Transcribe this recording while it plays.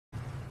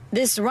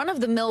This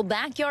run-of-the-mill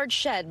backyard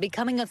shed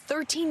becoming a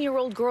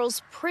 13-year-old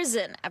girl's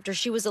prison after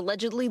she was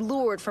allegedly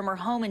lured from her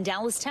home in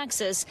Dallas,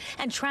 Texas,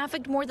 and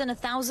trafficked more than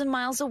 1,000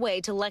 miles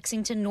away to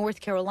Lexington, North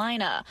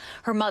Carolina.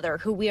 Her mother,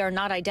 who we are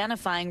not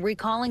identifying,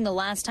 recalling the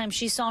last time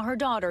she saw her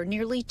daughter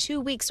nearly 2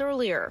 weeks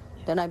earlier.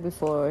 The night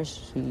before,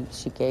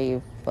 she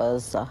gave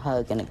us a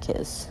hug and a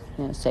kiss,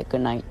 said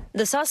goodnight.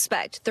 The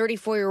suspect,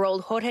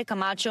 34-year-old Jorge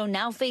Camacho,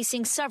 now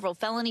facing several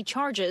felony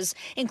charges,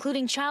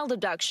 including child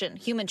abduction,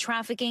 human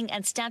trafficking,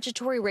 and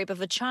statutory rape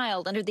of a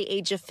child under the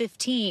age of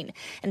 15.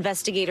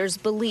 Investigators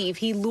believe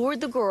he lured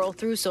the girl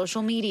through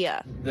social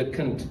media. The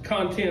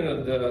content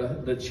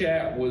of the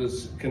chat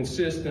was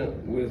consistent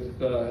with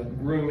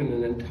grooming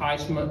and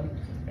enticement,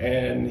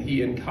 and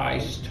he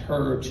enticed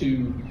her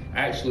to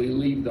actually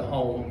leave the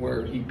home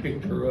where he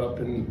picked her up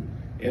in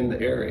the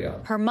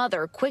area. Her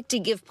mother quick to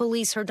give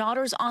police her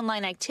daughter's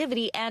online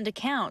activity and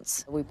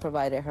accounts. We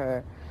provided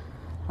her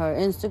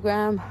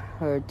Instagram,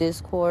 her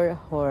Discord,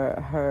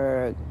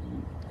 her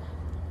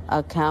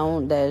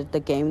account,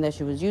 the game that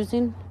she was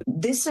using.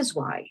 This is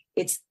why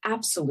it's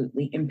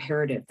absolutely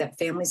imperative that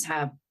families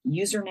have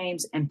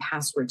usernames and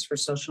passwords for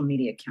social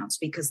media accounts,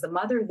 because the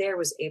mother there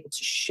was able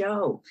to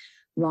show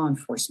law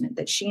enforcement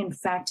that she in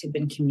fact had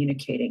been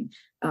communicating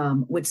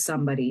with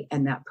somebody,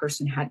 and that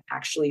person had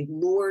actually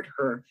lured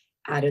her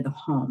out of the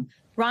home.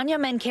 Rania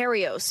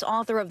Mencarios,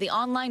 author of The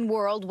Online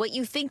World, What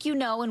You Think You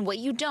Know and What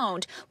You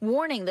Don't,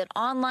 warning that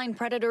online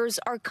predators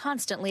are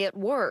constantly at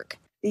work.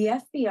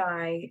 The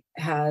FBI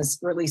has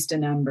released a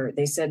number.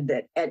 They said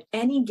that at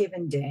any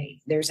given day,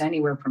 there's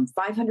anywhere from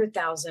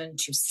 500,000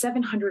 to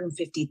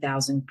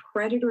 750,000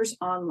 predators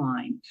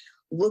online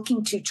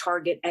looking to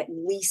target at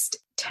least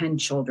 10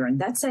 children.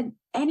 That's at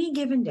any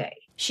given day.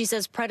 She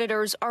says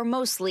predators are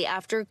mostly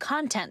after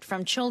content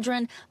from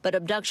children, but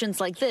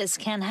abductions like this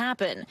can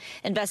happen.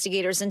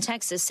 Investigators in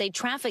Texas say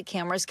traffic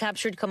cameras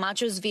captured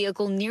Camacho's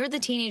vehicle near the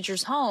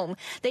teenager's home.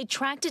 They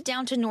tracked it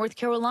down to North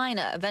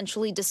Carolina,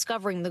 eventually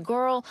discovering the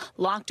girl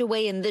locked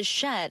away in this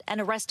shed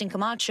and arresting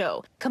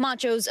Camacho.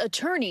 Camacho's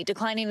attorney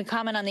declining to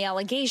comment on the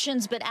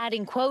allegations, but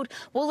adding, quote,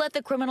 "We'll let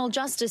the criminal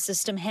justice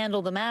system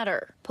handle the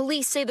matter."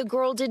 Police say the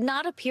girl did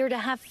not appear to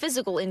have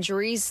physical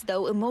injuries,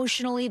 though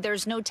emotionally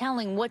there's no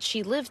telling what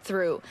she lived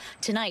through.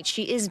 Tonight,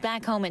 she is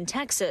back home in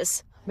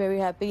Texas. Very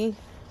happy,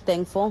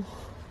 thankful,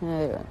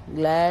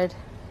 glad,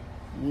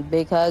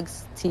 big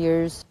hugs,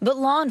 tears. But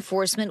law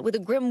enforcement with a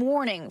grim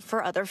warning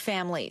for other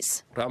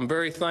families. I'm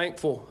very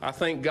thankful. I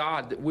thank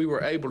God that we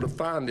were able to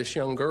find this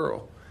young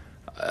girl.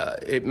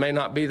 It may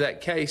not be that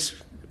case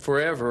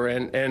forever,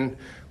 and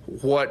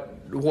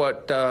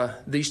what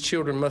these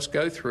children must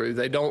go through,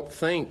 they don't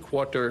think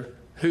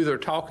who they're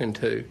talking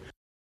to.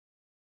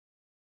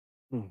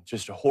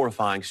 Just a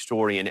horrifying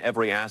story in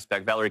every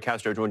aspect. Valerie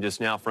Castro joined us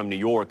now from New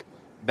York.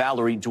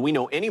 Valerie, do we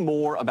know any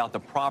more about the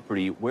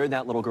property where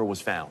that little girl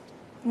was found?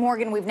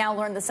 Morgan, we've now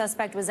learned the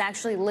suspect was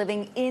actually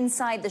living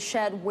inside the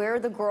shed where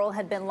the girl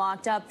had been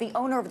locked up. The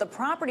owner of the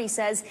property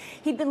says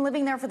he'd been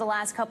living there for the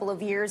last couple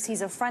of years.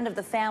 He's a friend of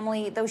the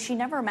family, though she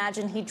never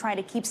imagined he'd try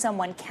to keep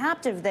someone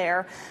captive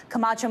there.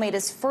 Camacho made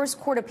his first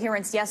court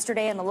appearance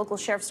yesterday, and the local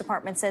sheriff's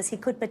department says he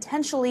could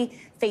potentially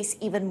face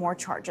even more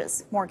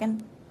charges.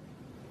 Morgan?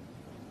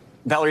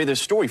 Valerie, this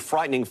story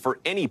frightening for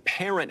any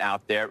parent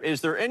out there.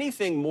 Is there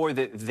anything more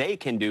that they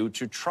can do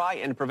to try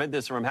and prevent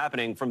this from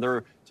happening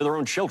to their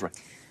own children?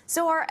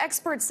 So our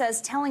expert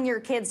says telling your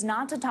kids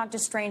not to talk to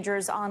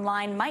strangers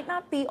online might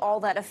not be all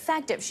that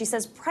effective. She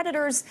says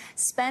predators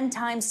spend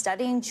time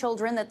studying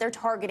children that they're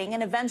targeting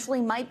and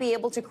eventually might be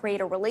able to create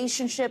a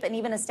relationship and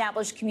even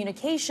establish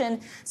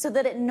communication so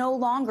that it no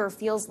longer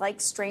feels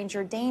like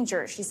stranger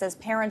danger. She says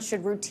parents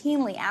should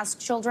routinely ask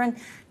children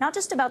not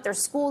just about their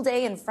school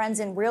day and friends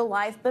in real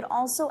life, but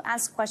also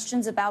ask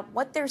questions about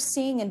what they're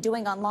seeing and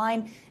doing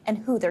online and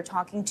who they're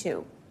talking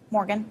to.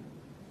 Morgan?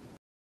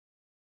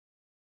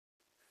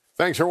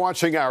 Thanks for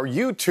watching our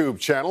YouTube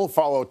channel.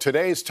 Follow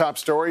today's top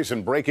stories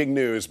and breaking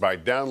news by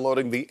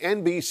downloading the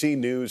NBC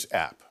News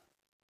app.